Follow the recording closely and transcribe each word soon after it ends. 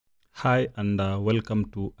Hi and welcome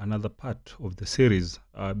to another part of the series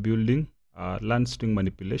building learned string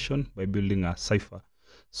manipulation by building a cipher.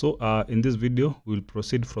 So in this video we'll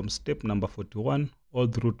proceed from step number 41 all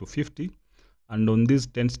through to 50, and on these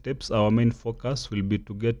 10 steps our main focus will be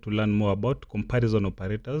to get to learn more about comparison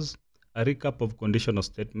operators, a recap of conditional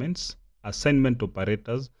statements, assignment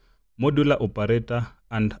operators, modular operator,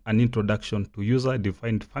 and an introduction to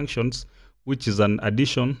user-defined functions, which is an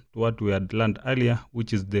addition to what we had learned earlier,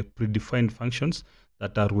 which is the predefined functions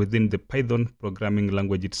that are within the Python programming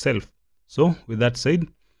language itself. So with that said,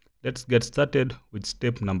 let's get started with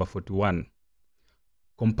step number 41.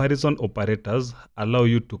 Comparison operators allow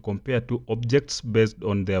you to compare two objects based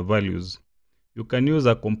on their values. You can use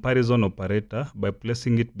a comparison operator by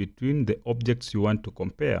placing it between the objects you want to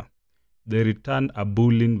compare. They return a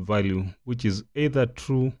Boolean value, which is either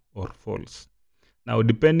true or false. Now,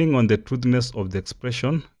 depending on the truthiness of the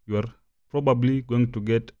expression, you are probably going to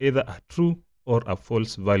get either a true or a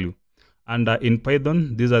false value. And in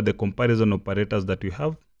Python, these are the comparison operators that we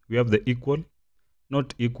have. We have the equal,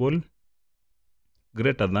 not equal,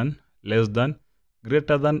 greater than, less than,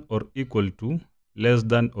 greater than or equal to, less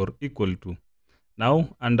than or equal to.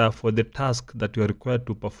 Now, and for the task that you are required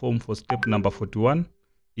to perform for step number 41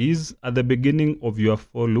 is at the beginning of your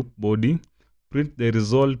for loop body, print the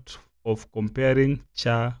result of comparing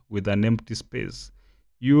char with an empty space.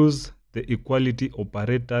 Use the equality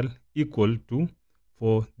operator equal to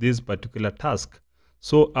for this particular task.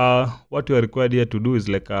 So what you are required here to do is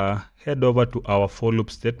head over to our for loop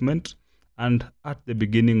statement, and at the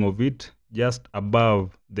beginning of it, just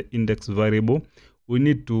above the index variable, we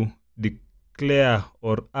need to declare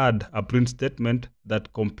or add a print statement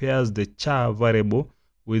that compares the char variable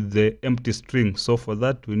with the empty string. So for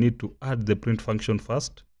that, we need to add the print function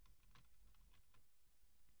first,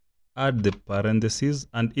 add the parentheses,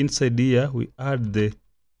 and inside here we add the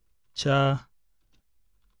char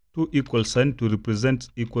to equal sign to represent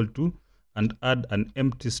equal to, and add an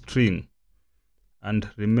empty string. And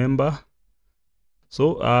remember,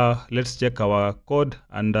 so let's check our code,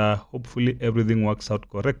 and hopefully everything works out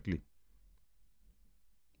correctly.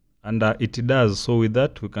 And it does. So with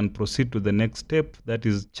that, we can proceed to the next step, that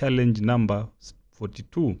is challenge number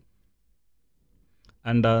 42.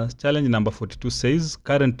 And challenge number 42 says,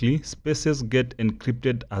 currently spaces get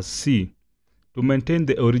encrypted as C. To maintain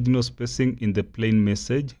the original spacing in the plain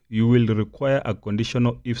message, you will require a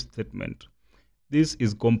conditional if statement. This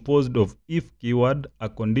is composed of if keyword, a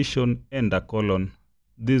condition, and a colon.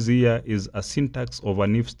 This here is a syntax of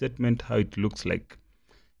an if statement, how it looks like.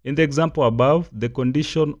 In the example above, the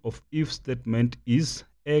condition of if statement is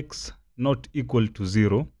x not equal to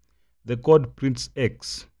 0. The code prints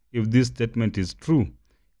x if this statement is true.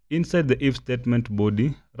 Inside the if statement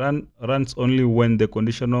body, runs only when the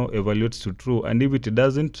conditional evaluates to true, and if it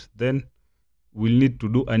doesn't, then we'll need to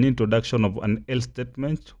do an introduction of an else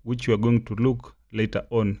statement, which we are going to look later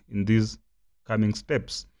on in these coming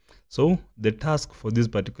steps. So the task for this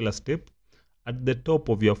particular step, at the top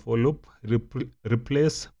of your for loop,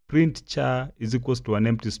 replace print char is equals to an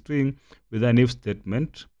empty string with an if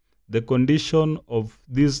statement. The condition of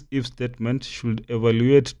this if statement should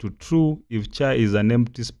evaluate to true if char is an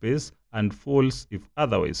empty space and false if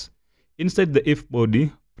otherwise. Inside the if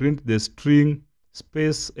body, print the string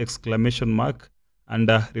space exclamation mark, and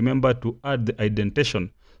remember to add the indentation.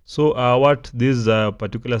 So what this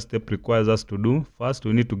particular step requires us to do, first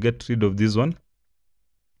we need to get rid of this one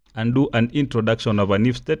and do an introduction of an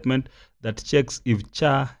if statement that checks if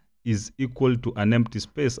char is equal to an empty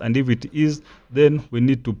space, and if it is, then we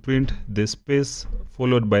need to print the space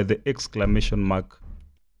followed by the exclamation mark.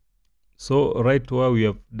 So right where we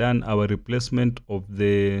have done our replacement of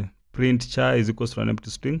the print char is equals to an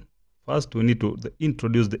empty string, first we need to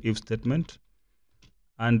introduce the if statement,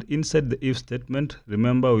 and inside the if statement,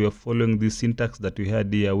 remember we are following the syntax that we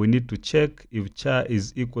had here. We need to check if char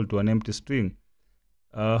is equal to an empty string.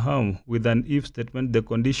 With an if statement, the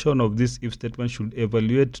condition of this if statement should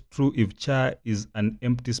evaluate true if char is an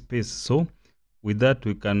empty space. So with that,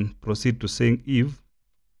 we can proceed to saying if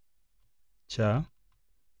char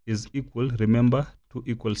is equal, remember, two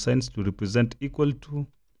equal signs to represent equal to,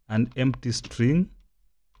 an empty string,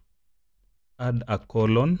 add a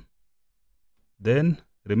colon, then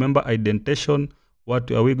remember indentation.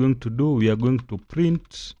 What are we going to do? We are going to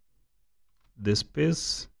print the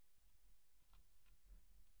space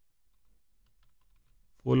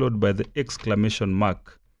followed by the exclamation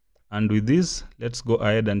mark. And with this, let's go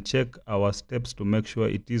ahead and check our steps to make sure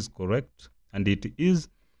it is correct, and it is.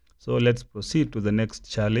 So let's proceed to the next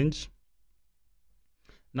challenge.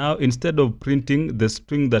 Now, instead of printing the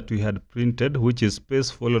string that we had printed, which is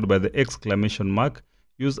space followed by the exclamation mark,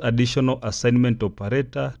 use additional assignment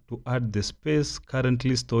operator to add the space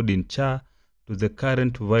currently stored in char to the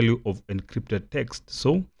current value of encrypted text.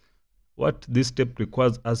 So what this step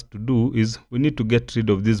requires us to do is we need to get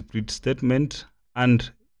rid of this print statement,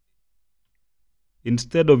 and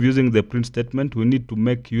instead of using the print statement, we need to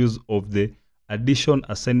make use of the addition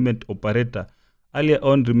assignment operator. Earlier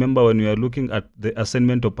on, remember when we are looking at the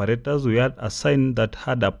assignment operators, we had a sign that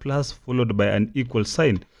had a plus followed by an equal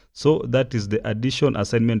sign. So that is the addition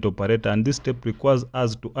assignment operator, and this step requires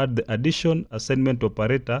us to add the addition assignment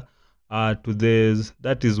operator to this,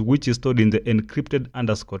 that is which is stored in the encrypted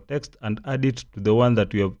underscore text, and add it to the one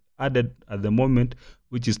that we have added at the moment,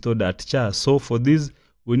 which is stored at char. So for this,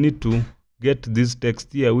 we need to get this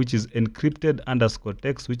text here, which is encrypted underscore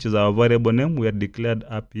text, which is our variable name we are declared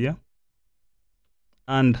up here.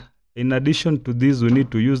 And in addition to this, we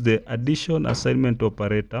need to use the addition assignment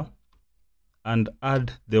operator and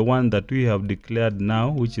add the one that we have declared now,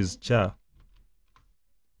 which is char.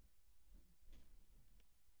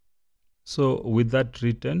 So with that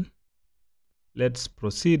written, let's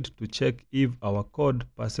proceed to check if our code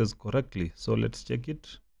passes correctly. So let's check it,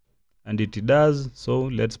 and it does. So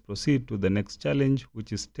let's proceed to the next challenge,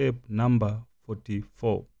 which is step number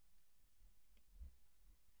 44.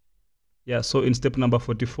 Yeah, so in step number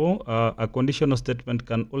 44, a conditional statement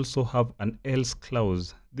can also have an else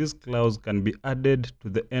clause. This clause can be added to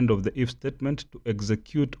the end of the if statement to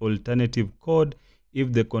execute alternative code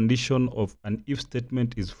if the condition of an if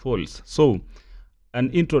statement is false. So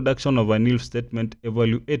an introduction of an if statement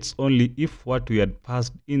evaluates only if what we had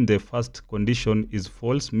passed in the first condition is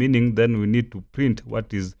false, meaning then we need to print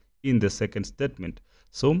what is in the second statement.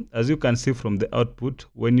 So as you can see from the output,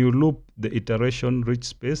 when you loop the iteration reach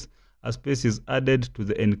space, a space is added to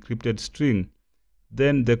the encrypted string.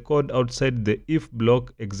 Then the code outside the if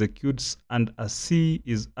block executes and a C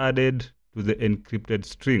is added to the encrypted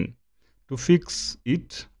string. To fix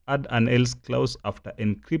it, add an else clause after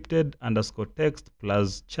encrypted underscore text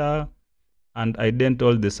plus char and indent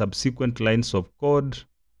all the subsequent lines of code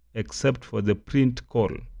except for the print call.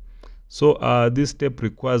 So this step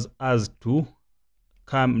requires us to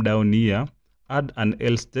come down here, add an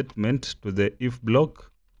else statement to the if block,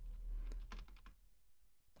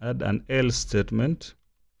 add an else statement,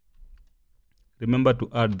 remember to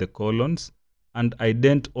add the colons, and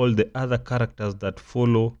indent all the other characters that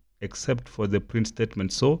follow except for the print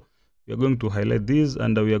statement. So we are going to highlight these,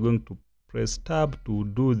 and we are going to press tab to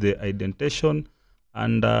do the indentation,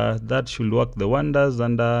 and that should work the wonders.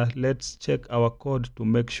 And let's check our code to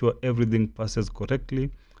make sure everything passes correctly,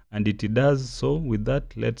 and it does. So with that,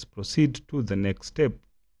 let's proceed to the next step.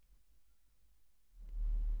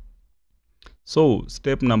 So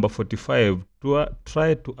step number 45,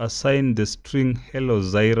 try to assign the string hello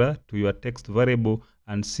Zaira to your text variable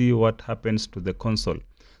and see what happens to the console.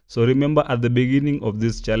 So remember, at the beginning of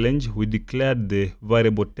this challenge, we declared the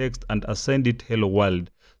variable text and assigned it hello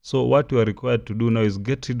world. So what we are required to do now is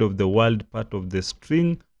get rid of the world part of the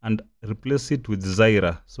string and replace it with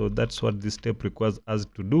Zaira. So that's what this step requires us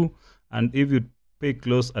to do. And if you pay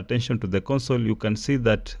close attention to the console, you can see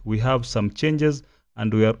that we have some changes,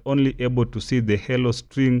 and we are only able to see the hello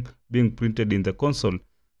string being printed in the console.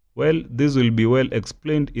 Well, this will be well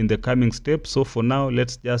explained in the coming steps. So for now,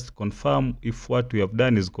 let's just confirm if what we have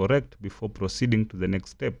done is correct before proceeding to the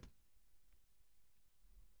next step.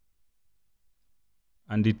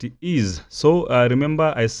 And it is. So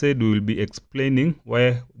remember, I said we will be explaining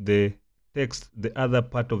why the text, the other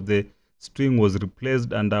part of the string was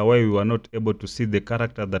replaced, and why we were not able to see the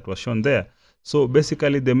character that was shown there. So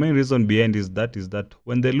basically, the main reason behind is that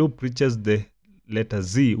when the loop reaches the letter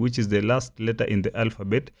Z, which is the last letter in the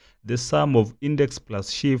alphabet, the sum of index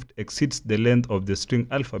plus shift exceeds the length of the string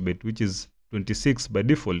alphabet, which is 26 by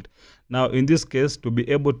default. Now, in this case, to be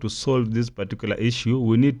able to solve this particular issue,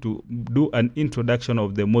 we need to do an introduction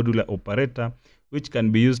of the modular operator, which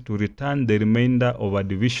can be used to return the remainder of a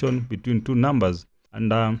division between two numbers.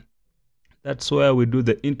 And that's where we do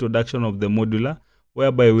the introduction of the modular,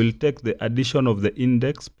 whereby we'll take the addition of the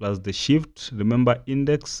index plus the shift. Remember,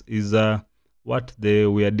 index is what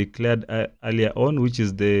we are declared earlier on, which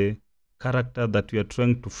is the character that we are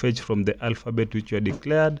trying to fetch from the alphabet which we are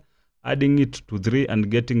declared, adding it to 3 and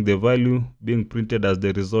getting the value being printed as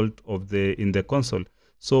the result of in the console.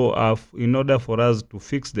 So in order for us to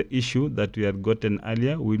fix the issue that we had gotten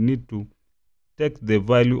earlier, we need to take the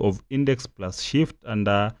value of index plus shift and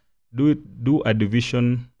do a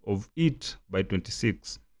division of it by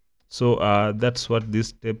 26. So that's what this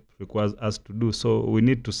step requires us to do. So we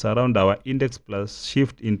need to surround our index plus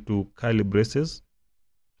shift into curly braces.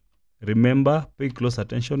 Remember, pay close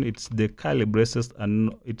attention, it's the curly braces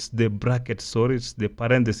and it's the bracket, sorry, it's the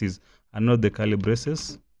parentheses and not the curly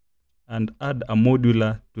braces. And add a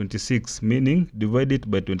modular 26, meaning divide it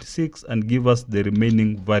by 26 and give us the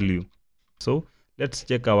remaining value. So let's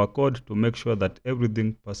check our code to make sure that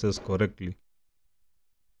everything passes correctly.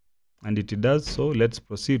 And it does, so let's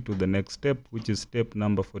proceed to the next step, which is step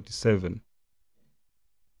number 47.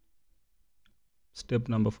 Step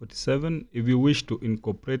number 47, if you wish to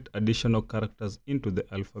incorporate additional characters into the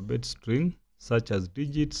alphabet string, such as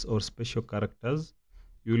digits or special characters,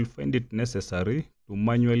 you will find it necessary to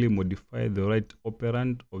manually modify the right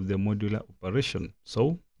operand of the modular operation.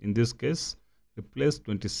 So, in this case, replace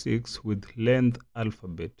 26 with length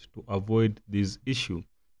alphabet to avoid this issue.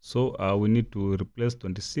 So, we need to replace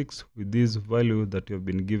 26 with this value that you have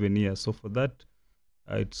been given here. So, for that,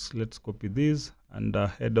 let's copy this and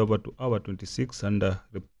head over to our 26 and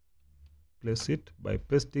replace it by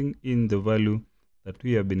pasting in the value that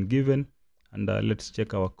we have been given. And let's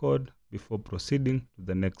check our code before proceeding to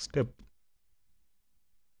the next step.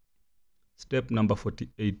 Step number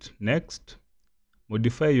 48. Next,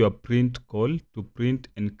 modify your print call to print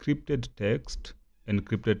encrypted text and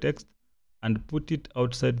put it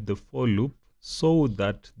outside the for loop so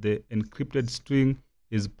that the encrypted string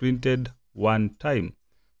is printed one time.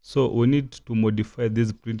 So we need to modify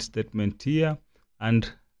this print statement here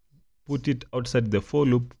and put it outside the for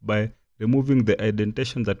loop by removing the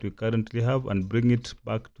indentation that we currently have and bring it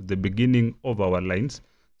back to the beginning of our lines.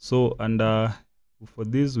 So, and for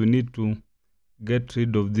this we need to get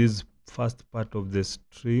rid of this first part of the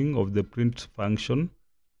string of the print function.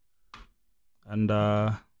 And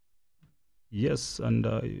yes,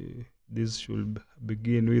 and this should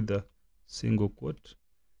begin with a single quote.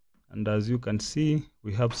 And as you can see,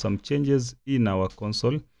 we have some changes in our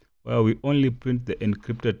console where we only print the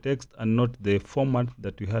encrypted text and not the format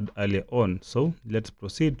that we had earlier on. So let's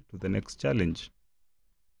proceed to the next challenge.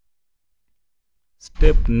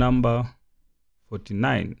 Step number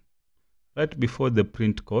 49. Right before the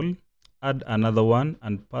print call, add another one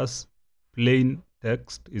and pass plain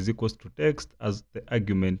text is equals to text as the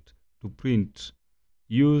argument to print.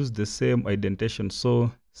 Use the same indentation, so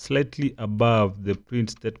slightly above the print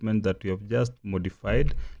statement that we have just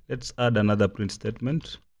modified. Let's add another print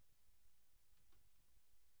statement.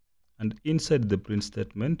 And inside the print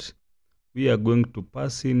statement, we are going to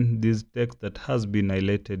pass in this text that has been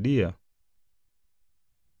highlighted here.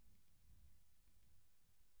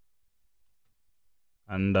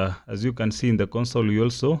 And as you can see in the console, we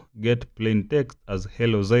also get plain text as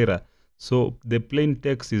hello Zaira. So the plain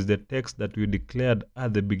text is the text that we declared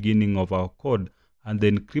at the beginning of our code. And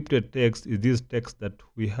the encrypted text is this text that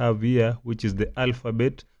we have here, which is the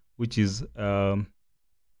alphabet, which is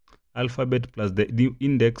alphabet plus the new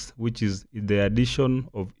index, which is the addition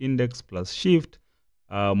of index plus shift,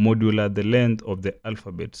 modular the length of the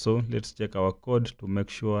alphabet. So let's check our code to make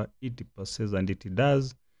sure it passes, and it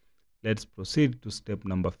does. Let's proceed to step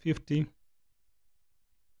number 50.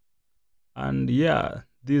 And yeah,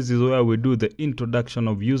 this is where we do the introduction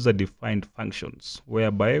of user-defined functions,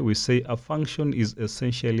 whereby we say a function is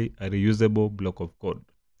essentially a reusable block of code.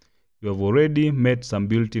 You have already made some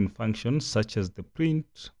built-in functions such as the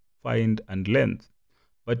print, find, and length.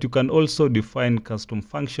 But you can also define custom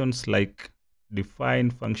functions like define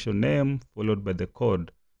function name followed by the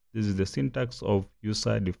code. This is the syntax of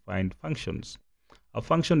user-defined functions. A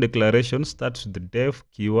function declaration starts with the def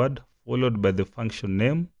keyword followed by the function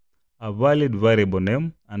name, a valid variable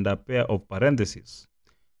name, and a pair of parentheses.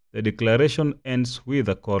 The declaration ends with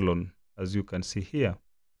a colon, as you can see here.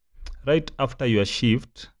 Right after your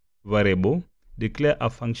shift variable, declare a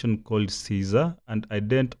function called Caesar and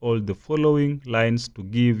indent all the following lines to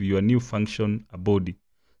give your new function a body.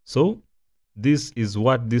 So this is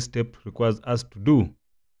what this step requires us to do.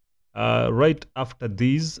 Right after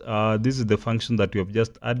this is the function that we have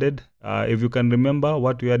just added. If you can remember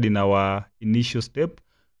what we had in our initial step,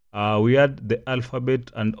 we had the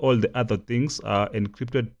alphabet and all the other things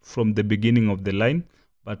encrypted from the beginning of the line,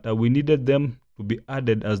 but we needed them to be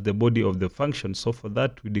added as the body of the function. So for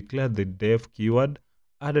that, we declared the def keyword,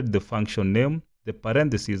 added the function name, the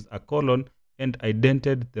parentheses, a colon, and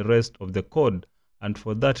indented the rest of the code. And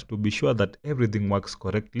for that, to be sure that everything works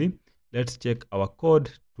correctly, let's check our code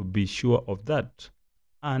to be sure of that.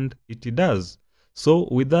 And it does. So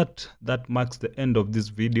with that, that marks the end of this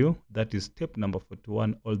video. That is step number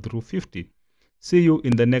 41 all through 50. See you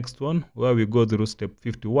in the next one where we go through step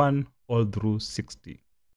 51 all through 60.